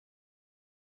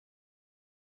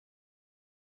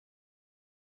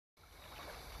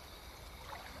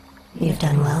You've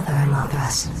done well there,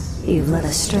 Mothras. You've led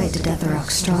us straight to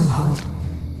Deathrock's stronghold.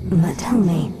 But tell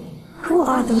me, who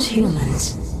are those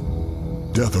humans?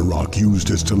 Deathrock used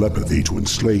his telepathy to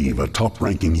enslave a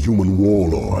top-ranking human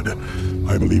warlord.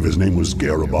 I believe his name was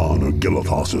Garabon or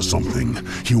Gilithos or something.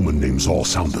 Human names all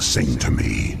sound the same to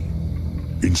me.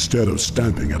 Instead of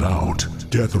stamping it out,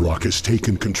 Deathrock has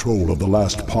taken control of the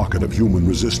last pocket of human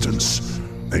resistance.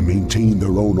 They maintain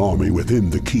their own army within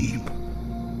the keep.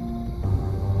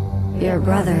 Your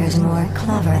brother is more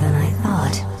clever than I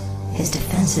thought. His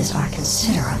defenses are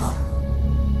considerable.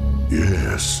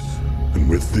 Yes. And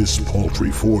with this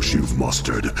paltry force you've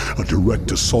mustered, a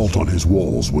direct assault on his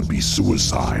walls would be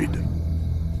suicide.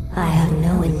 I have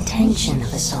no intention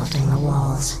of assaulting the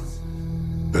walls.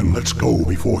 Then let's go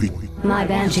before he... My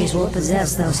banshees will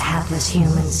possess those hapless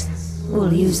humans.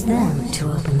 We'll use them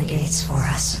to open the gates for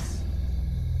us.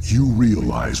 You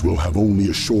realize we'll have only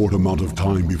a short amount of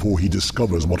time before he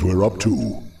discovers what we're up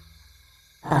to?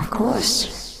 Of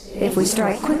course. If we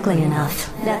strike quickly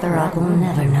enough, Deathrock will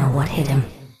never know what hit him.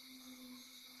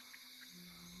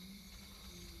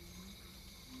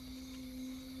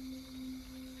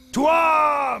 To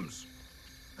arms!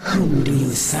 Whom do you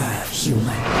serve,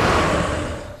 human?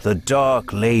 The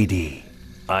Dark Lady.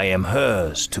 I am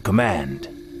hers to command.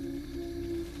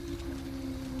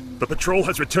 The patrol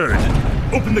has returned.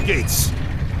 Open the gates.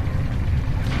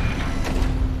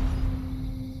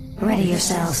 Ready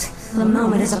yourselves. The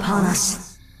moment is upon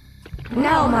us.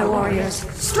 Now, my warriors,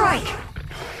 strike!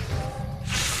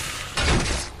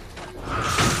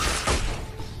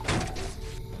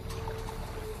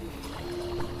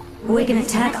 We can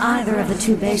attack either of the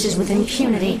two bases with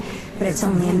impunity, but it's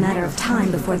only a matter of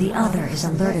time before the other is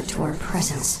alerted to our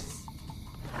presence.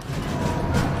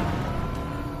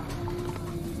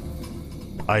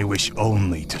 I wish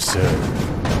only to serve.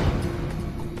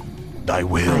 Thy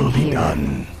will be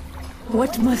done.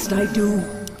 What must I do?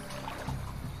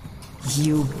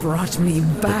 You brought me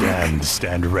back. The damned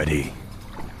stand ready.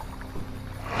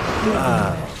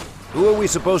 Who are we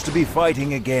supposed to be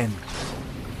fighting again?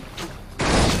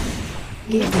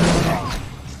 Give the order.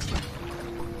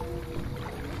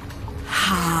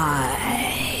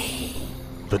 Hi.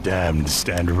 The damned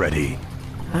stand ready.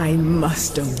 I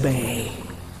must obey.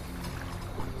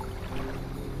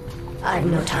 I've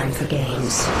no time for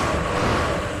games.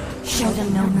 Show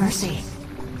them no mercy.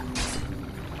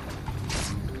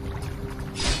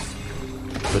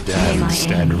 The damned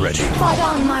stand ready. Fight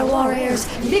on, my warriors!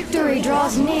 Victory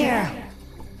draws near!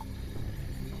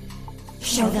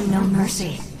 Show them no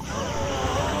mercy.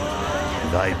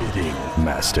 Thy bidding,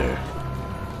 Master.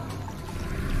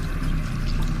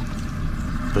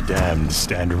 The damned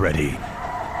stand ready.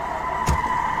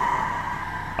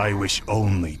 I wish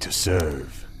only to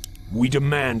serve. We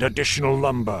demand additional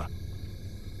lumber.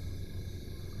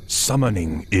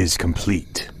 Summoning is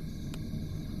complete.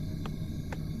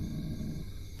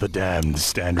 The damned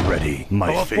stand ready.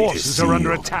 My Our fate forces is are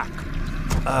under sealed. attack.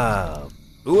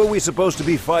 Who are we supposed to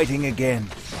be fighting again?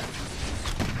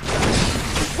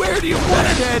 Where do you want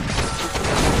it, Ed?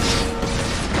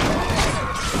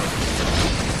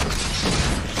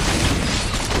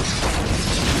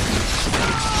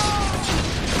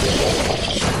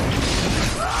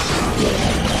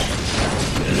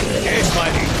 Yes,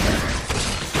 mighty.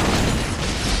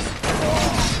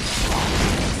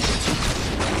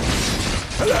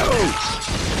 Hello!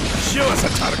 Show us a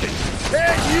target.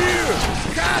 Hey, you!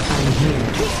 God!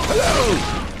 Hello!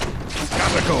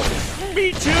 Gotta go. Me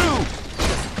too!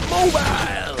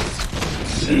 Mobile!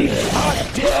 Hot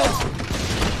dead!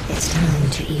 It's time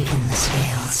to even the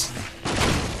scales.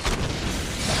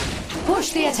 Push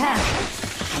the attack!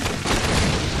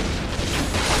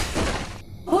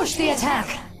 Push the attack!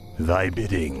 Thy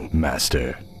bidding,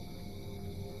 Master.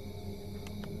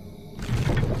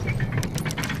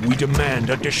 We demand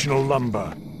additional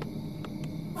lumber.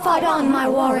 Fight on, my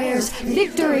warriors!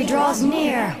 Victory draws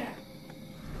near!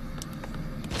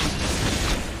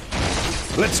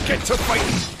 Let's get to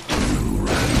fighting!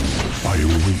 I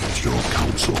await your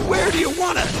counsel. Where do you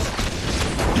want it?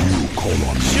 You call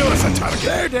on me. Show us a target.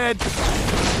 They're dead.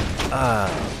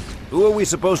 Who are we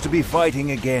supposed to be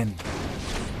fighting again?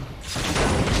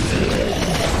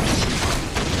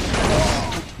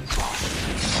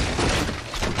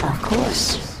 Of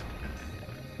course.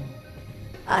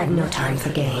 I've no time for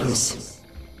games.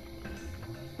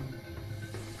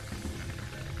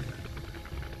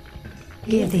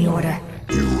 Give the order.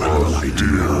 You have an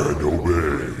idea and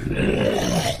obey.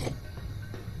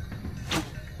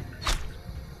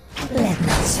 Let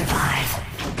none survive.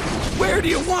 Where do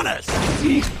you want us?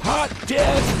 Be hot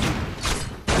dead.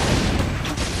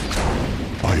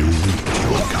 I await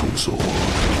your counsel.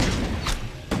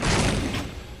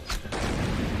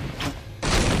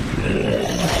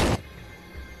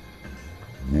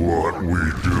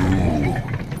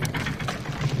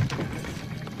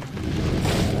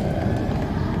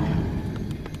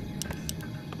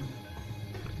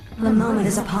 moment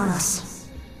is upon us.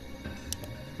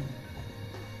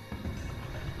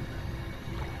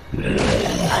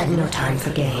 I've no time for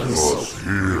games.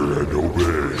 Hear and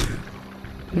obey.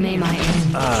 May my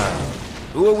aim...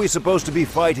 Who are we supposed to be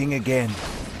fighting again?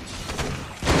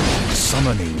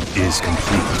 Summoning is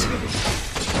complete.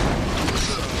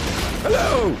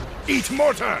 Hello! Eat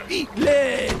mortar! Eat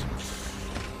lead!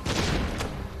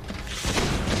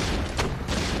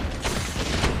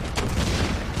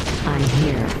 I'm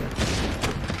here.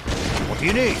 What do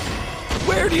you need?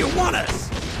 Where do you want us?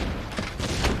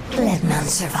 Let none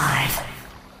survive.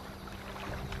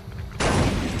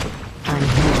 I'm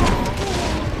here.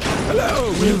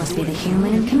 Hello! You must be the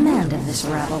human in command of this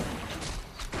rabble.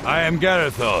 I am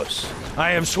Garethos.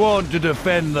 I have sworn to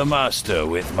defend the Master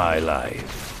with my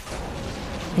life.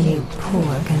 You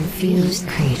poor, confused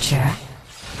creature.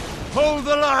 Hold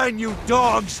the line, you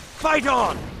dogs! Fight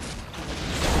on!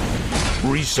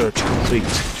 Research complete.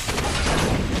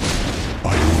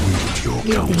 I await your Give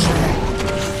the counsel. order.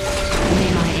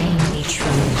 May my aim be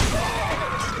true.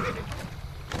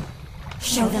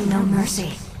 Show them no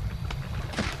mercy.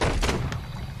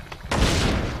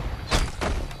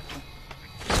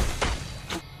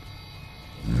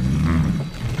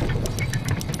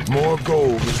 More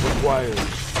gold is required.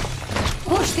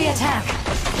 Push the attack.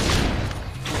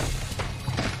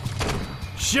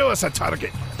 Show us a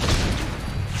target.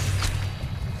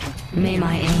 May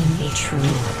my aim be true.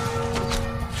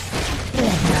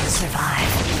 Let none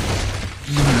survive.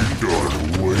 Lead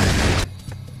our way.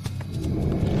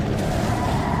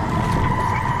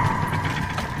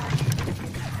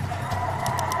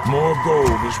 More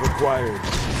gold is required.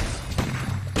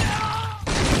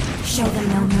 Show them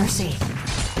no mercy.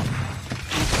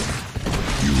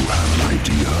 You have an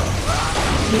idea.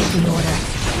 Give the order.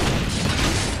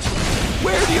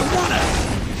 Where do you want us?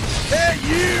 Hey,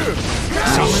 you!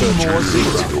 Summon more Hear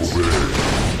beat. and obey.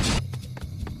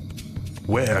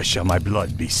 Where shall my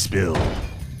blood be spilled?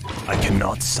 I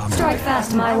cannot summon. Strike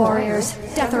fast, my warriors.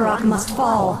 Deatherrock must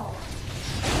fall.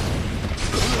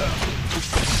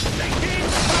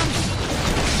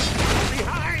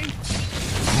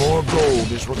 More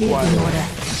gold is Give the required. order.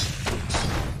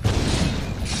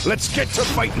 Let's get to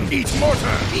fighting. Eat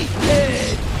mortar. Eat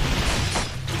lead.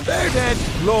 They're dead.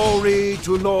 Glory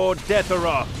to Lord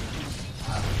Deatherrock.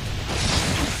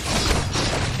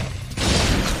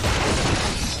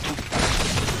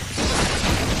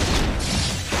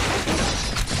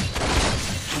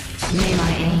 May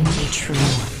my aim be true.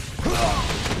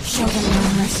 Show them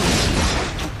no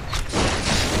mercy.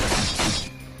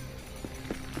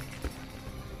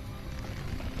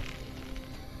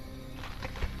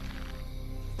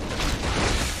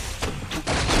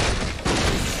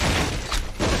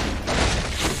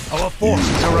 Our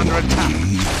forces are under attack.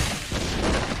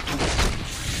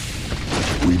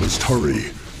 We must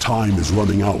hurry. Time is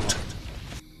running out.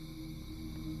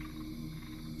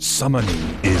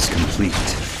 Summoning is complete.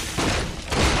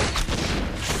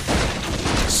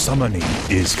 Summoning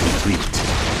is complete.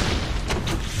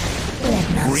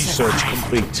 Let none Research survive.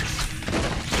 complete.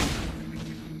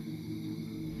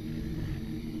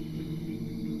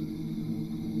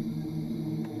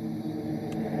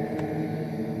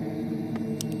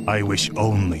 I wish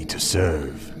only to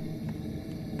serve.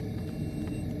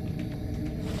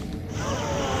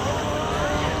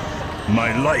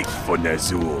 My life for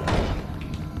Nazul.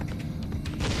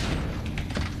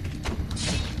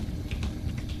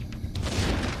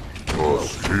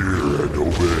 Must hear and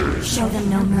obey. Show them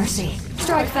no mercy.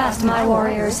 Strike fast, my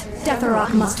warriors.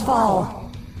 Deatherrock must fall.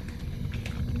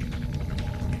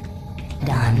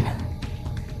 Done.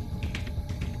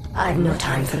 I've no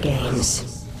time for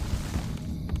games.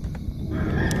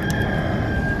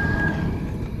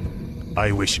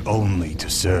 I wish only to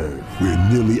serve. We're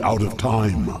nearly out of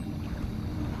time.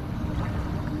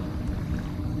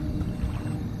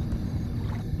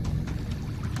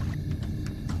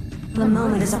 The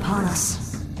moment is upon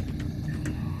us.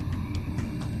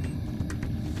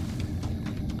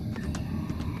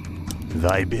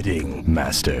 Thy bidding,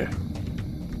 Master.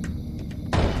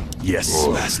 Yes, Must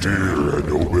Master. hear and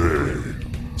obey.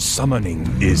 Summoning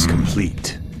is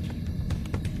complete.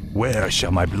 Where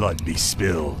shall my blood be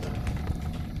spilled?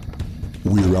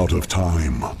 We're out of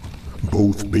time.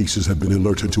 Both bases have been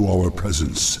alerted to our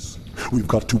presence. We've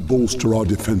got to bolster our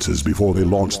defenses before they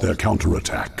launch their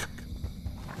counterattack.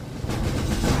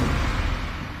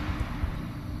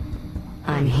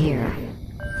 I'm here.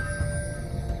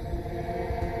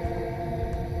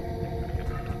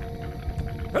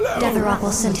 Deatherrock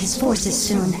will send his forces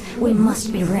soon. We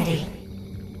must be ready.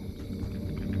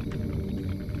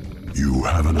 You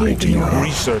have an Give the idea. order.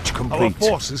 Research Our complete.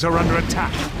 forces are under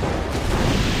attack.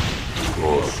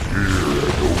 must hear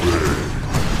and obey.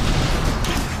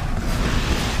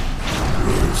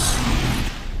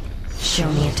 Show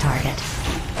me a target.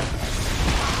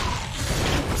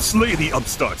 Slay the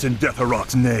upstarts in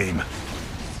Deatharok's name.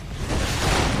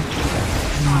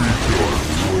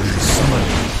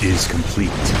 Summoning is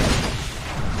complete.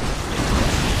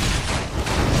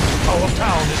 Our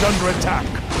town is under attack.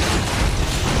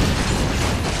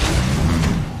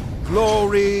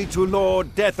 Glory to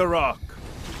Lord Deatharok.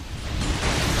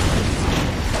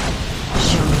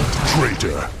 Show me a target.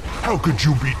 Traitor, how could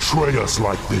you betray us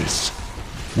like this?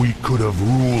 We could have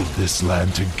ruled this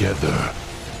land together.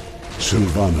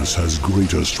 Sylvanas has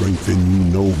greater strength than you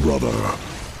know, brother.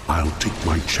 I'll take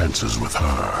my chances with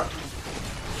her.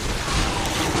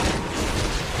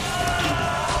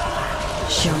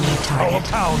 Show me a Our target.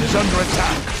 town is under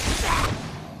attack.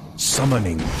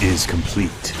 Summoning is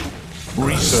complete.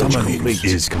 Research Summoning complete.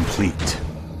 is complete.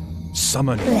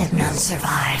 Summoning Let none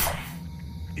survive.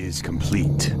 is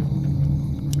complete.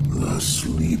 The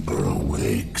sleeper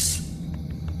awakes.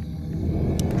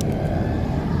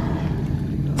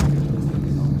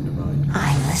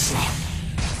 I'm listening.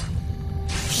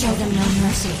 Show them no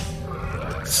mercy.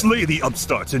 Slay the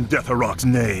upstarts in Deatharok's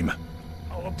name.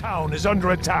 Our town is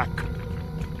under attack.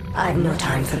 I've no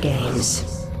time for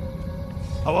games.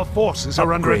 Our forces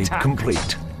are under Upgrade attack.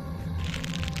 complete.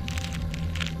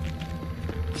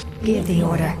 Give the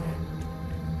order.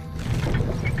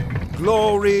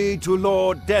 Glory to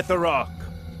Lord Deatharok.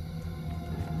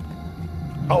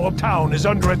 Our town is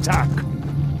under attack.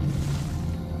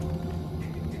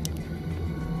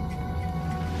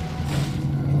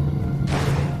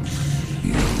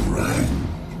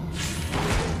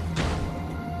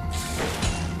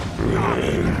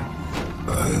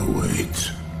 I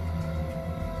await.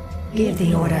 Give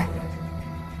the order.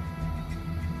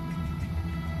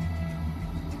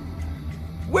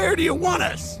 Where do you want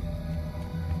us?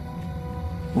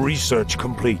 Research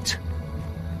complete.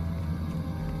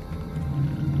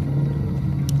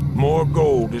 More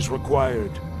gold is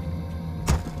required.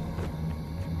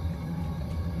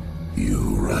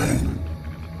 You rang.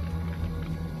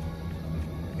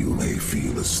 You may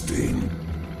feel a sting.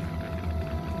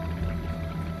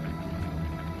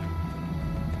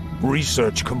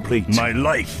 Research complete. My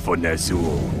life for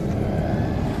Ner'zhul.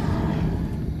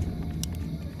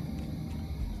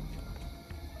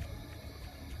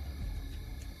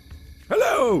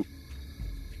 Hello!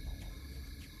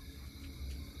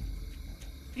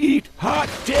 Eat hot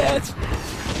dead!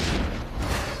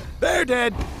 They're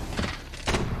dead!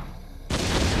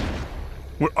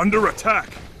 We're under attack.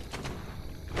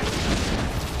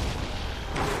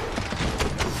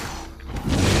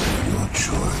 Your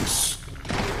choice.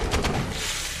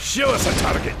 Show us a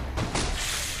target!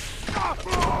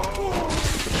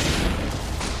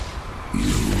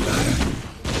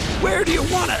 Where do you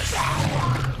want us?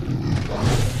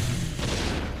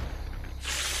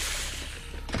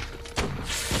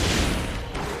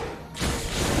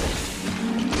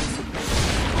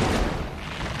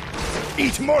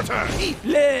 Eat mortar! Eat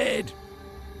lead!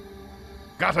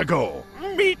 Gotta go.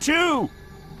 Me too!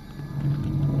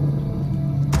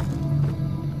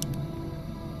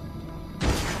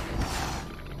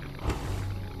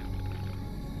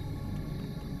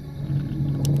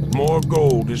 More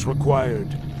gold is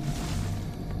required.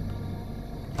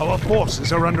 Our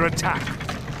forces are under attack.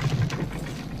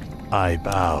 I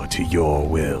bow to your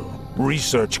will.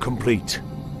 Research complete.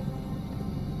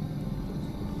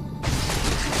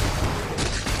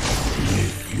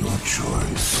 Make your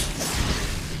choice.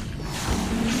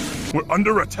 We're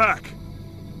under attack.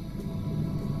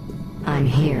 I'm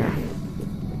here.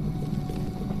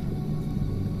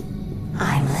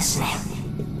 I'm listening.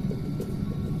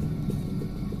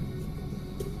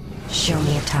 Show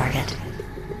me a target.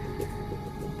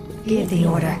 Give the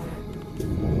order.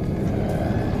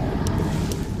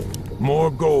 More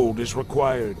gold is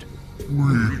required.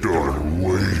 We done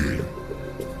waiting.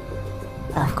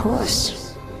 Of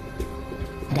course.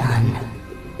 Done.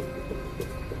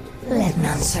 Let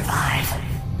none survive.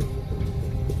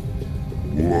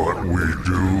 What we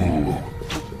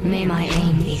do? May my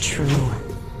aim be true.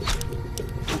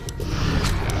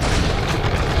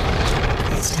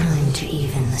 It's time to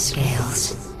even the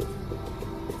scales.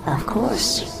 Of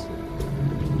course.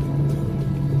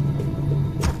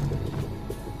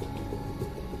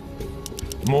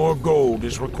 More gold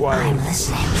is required. I'm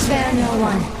listening. Spare no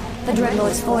one. The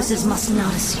Dreadlord's forces must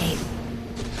not escape.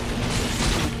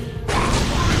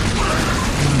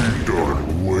 We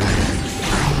done waiting.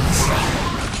 I'm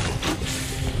listening.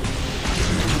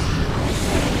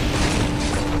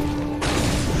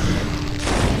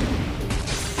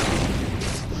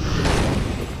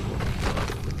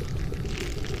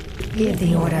 Give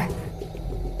the order.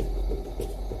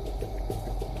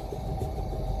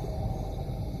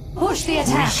 Push the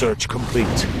attack. Research complete.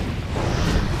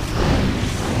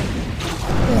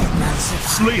 Let none survive.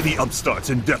 Slay the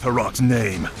upstarts in Deatharok's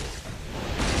name.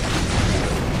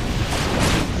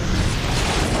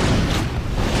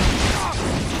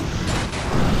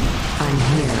 I'm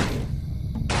here.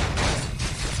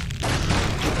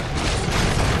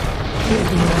 Give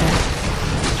the order.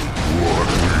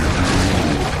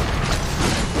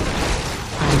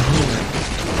 I'm here.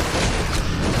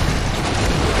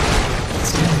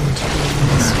 It's time to begin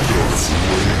the scales.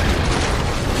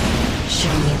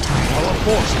 Show me a target. Our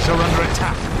forces are under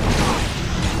attack.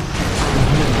 I'm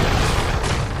here.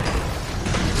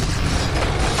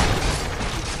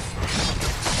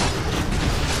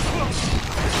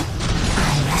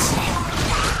 I'm listening.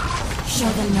 Show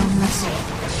them no mercy.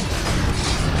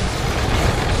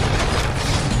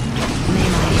 May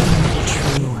my aim be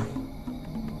true.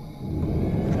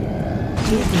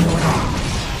 Give the order.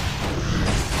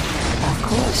 Of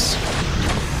course.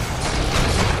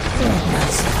 Let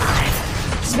none survive.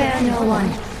 Spare no one.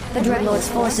 The Dreadlord's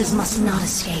forces must not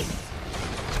escape.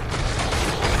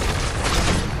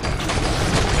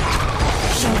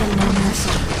 Show them no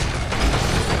mercy.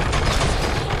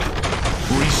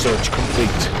 Research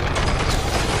complete.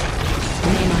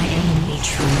 May my aim be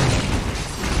true.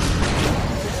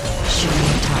 Show me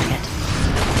a target.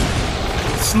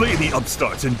 Slay the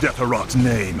upstarts in Deatharok's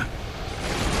name.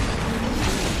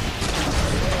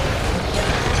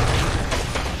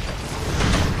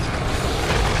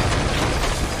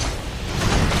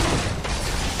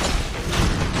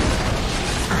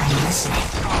 I'm listening.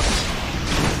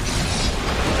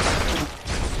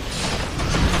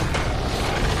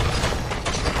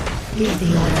 Give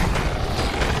the order.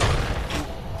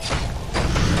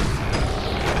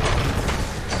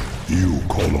 You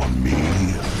call on me?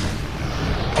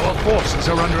 Our forces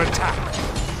are under attack.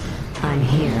 I'm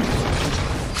here.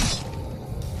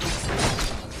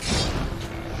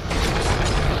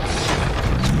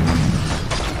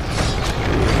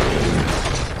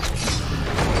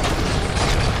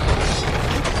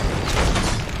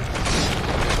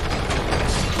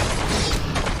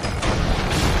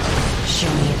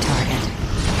 Show me a target.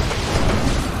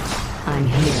 I'm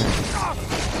here.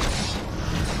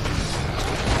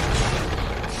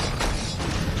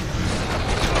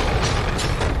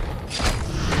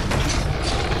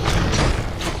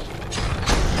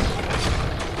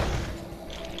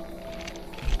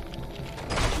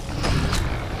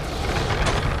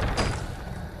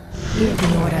 Give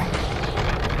the order.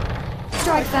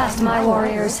 Strike fast, my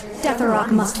warriors.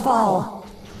 Deatharok must fall.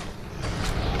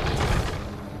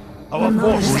 Our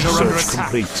Remote forces are under research attack.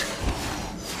 complete.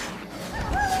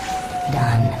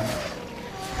 Done.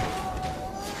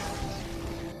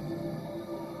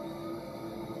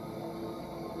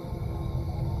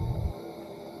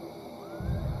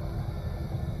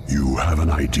 You have an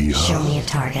idea? Show me a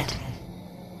target.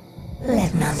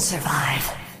 Let none survive.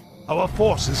 Our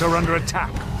forces are under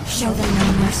attack. Show them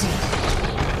no mercy.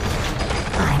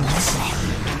 I'm listening.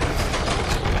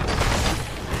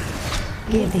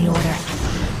 Give the order.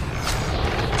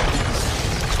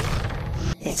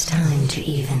 It's time to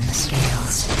even the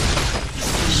scales.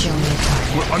 Show me a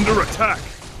target. We're under attack.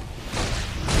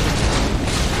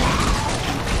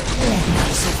 Let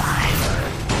none survive.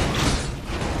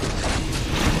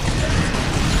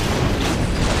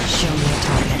 Show me a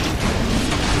target.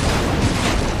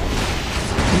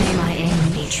 May my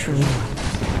aim be true.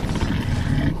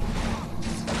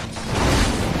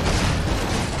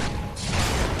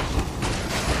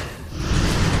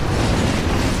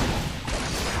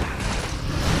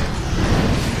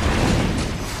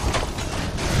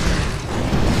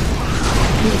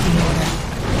 Give the order.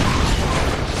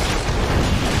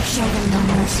 Show them no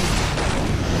mercy.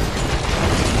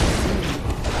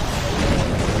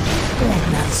 Let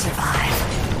none survive.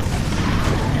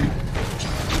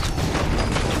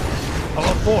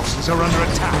 Our forces are under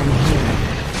attack. I'm here.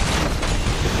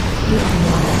 Give the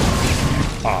order.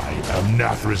 I am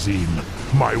Nathrazim.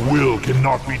 My will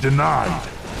cannot be denied.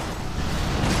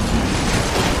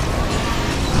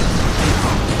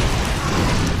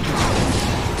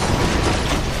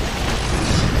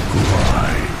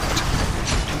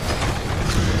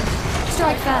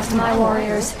 Strike fast, my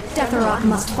warriors. Deatharok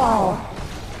must fall.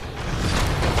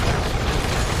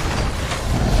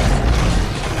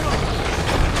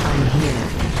 I'm here.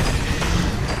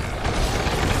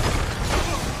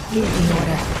 Give the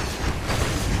order.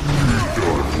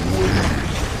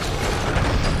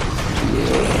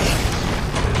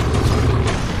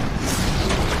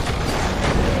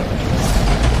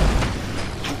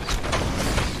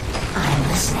 I'm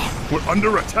listening. We're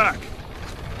Under attack!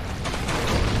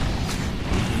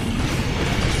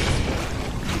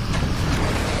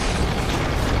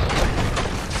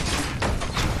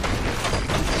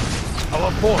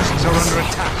 Our forces are under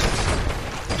attack.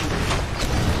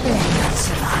 Let none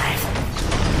survive.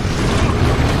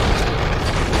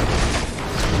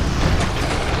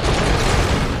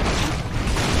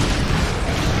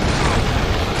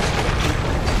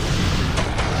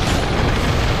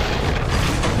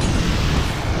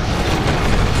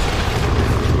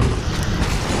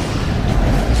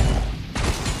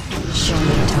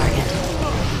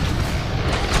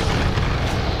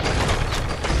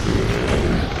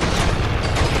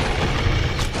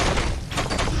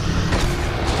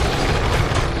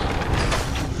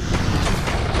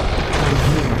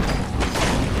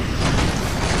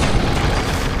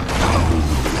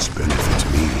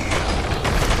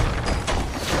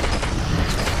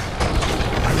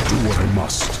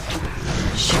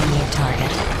 Show me a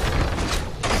target.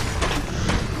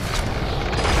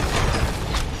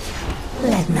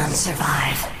 Let none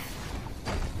survive.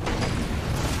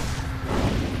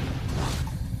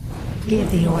 Give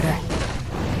the order.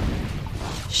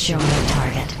 Show me a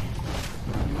target.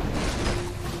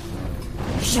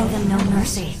 Show them no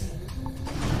mercy.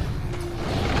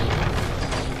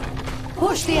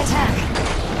 Push the attack.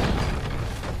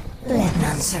 Let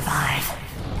none survive.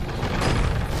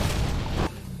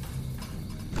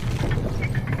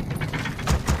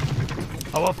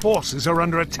 Our forces are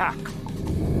under attack.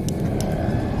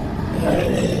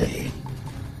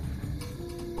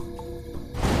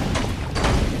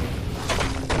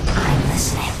 I'm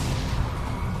listening.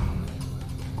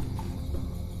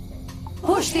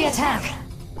 Push the attack.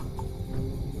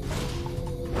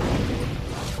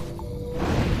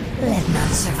 Let none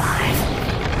survive.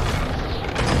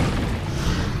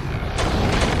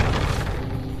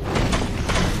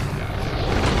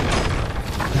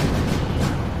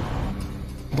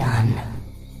 Done.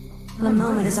 The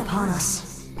moment is upon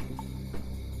us.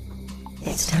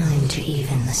 It's time to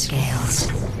even the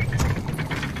scales.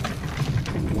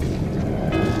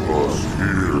 Must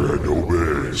hear and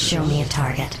obey. Show me a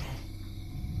target.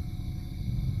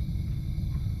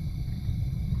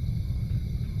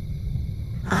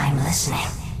 I'm listening.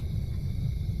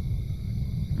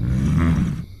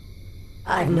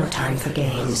 I've no time for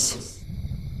games.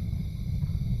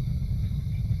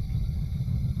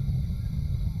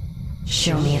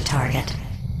 Show me a target.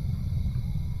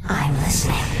 I'm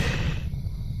listening.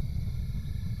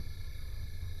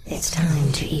 It's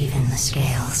time to even the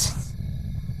scales.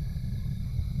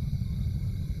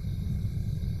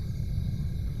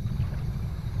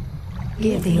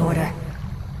 Give the order.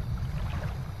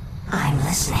 I'm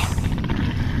listening.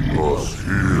 Must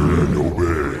hear and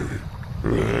obey.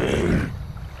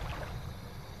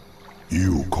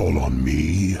 You call on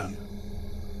me?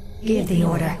 Give the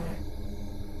order.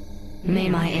 May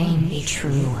my aim be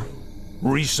true.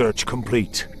 Research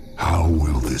complete. How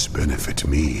will this benefit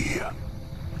me?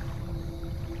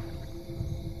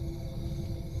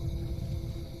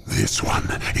 This one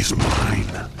is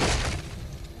mine.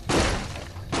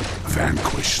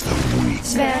 Vanquish the weak.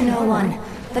 Spare no one.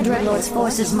 The Dreadlord's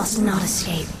forces must not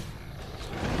escape.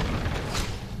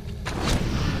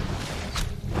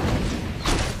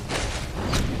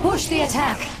 Push the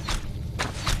attack.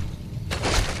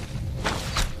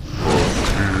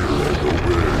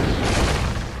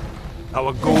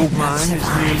 Our gold mine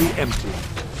is nearly empty.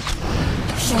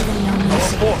 Show them no Our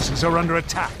mercy. forces are under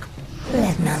attack.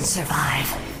 Let none survive.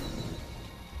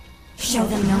 Show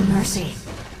them no mercy.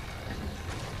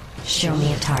 Show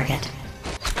me a target.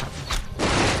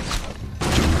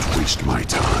 Don't waste my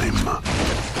time.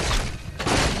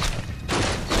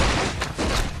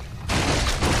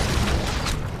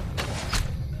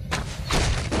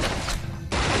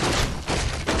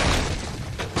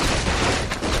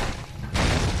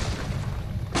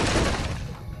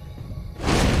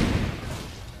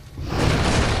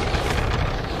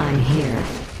 I'm here.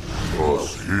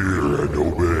 Must hear and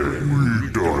obey.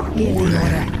 We done Give the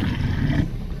order.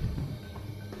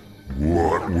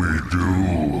 what we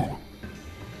do.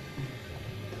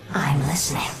 I'm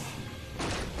listening.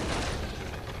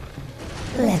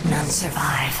 Let none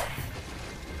survive.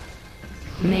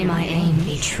 May my aim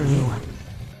be true.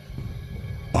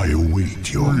 I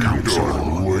await your counsel.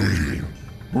 Done waiting.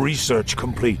 Research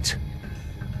complete.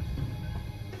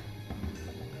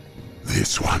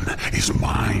 This one is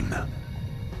mine.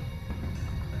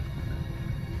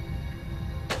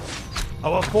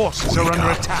 Our forces are Wake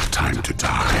under up. attack. Time to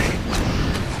die.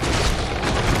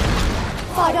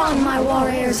 Fight on, my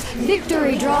warriors!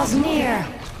 Victory draws near!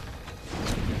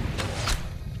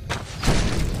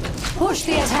 Push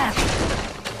the attack!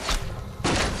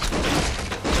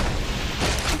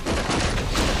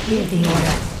 Give the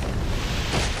order.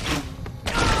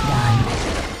 Done.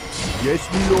 Yes,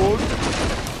 my lord.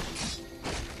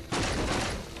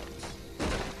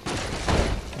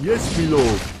 Yes, my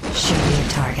lord. Show me a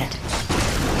target.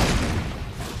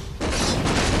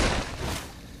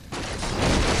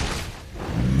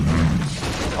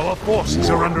 Our forces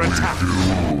are under attack.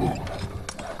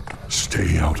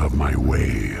 Stay out of my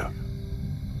way.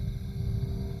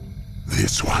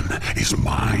 This one is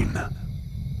mine.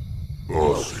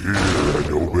 Us hear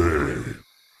and obey.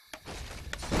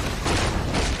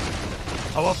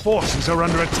 Our forces are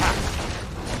under attack.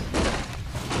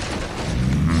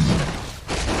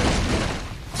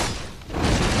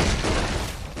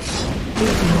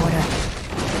 Give the order.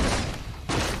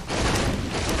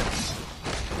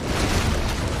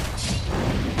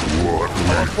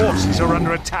 Our forces are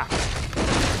under attack.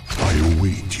 I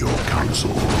await your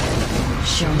counsel.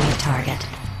 Show me a target.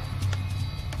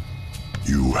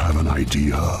 You have an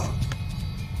idea?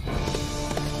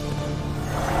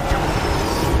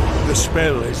 The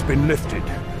spell has been lifted.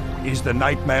 Is the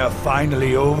nightmare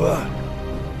finally over?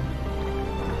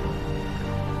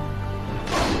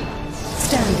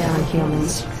 Stand down,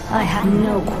 humans. I have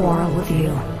no quarrel with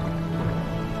you.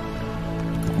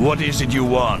 What is it you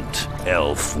want,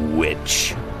 elf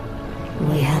witch?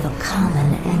 We have a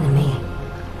common enemy.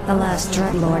 The last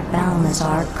Dreadlord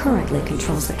Balnazar currently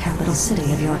controls the capital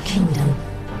city of your kingdom.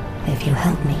 If you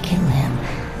help me kill him,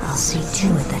 I'll see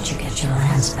to it that you get your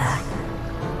lands back.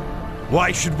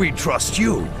 Why should we trust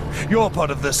you? You're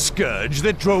part of the scourge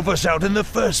that drove us out in the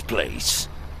first place.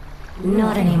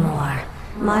 Not anymore.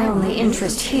 My only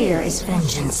interest here is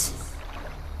vengeance.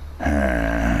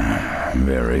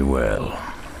 Very well.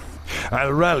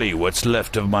 I'll rally what's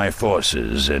left of my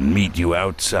forces and meet you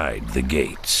outside the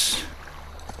gates.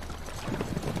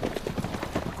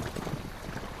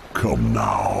 Come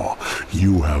now.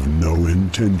 You have no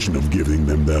intention of giving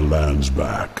them their lands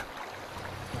back.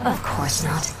 Of course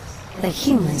not. The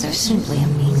humans are simply a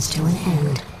means to an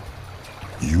end.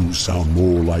 You sound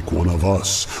more like one of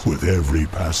us with every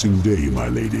passing day, my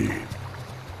lady.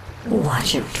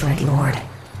 Watch it, Dreadlord.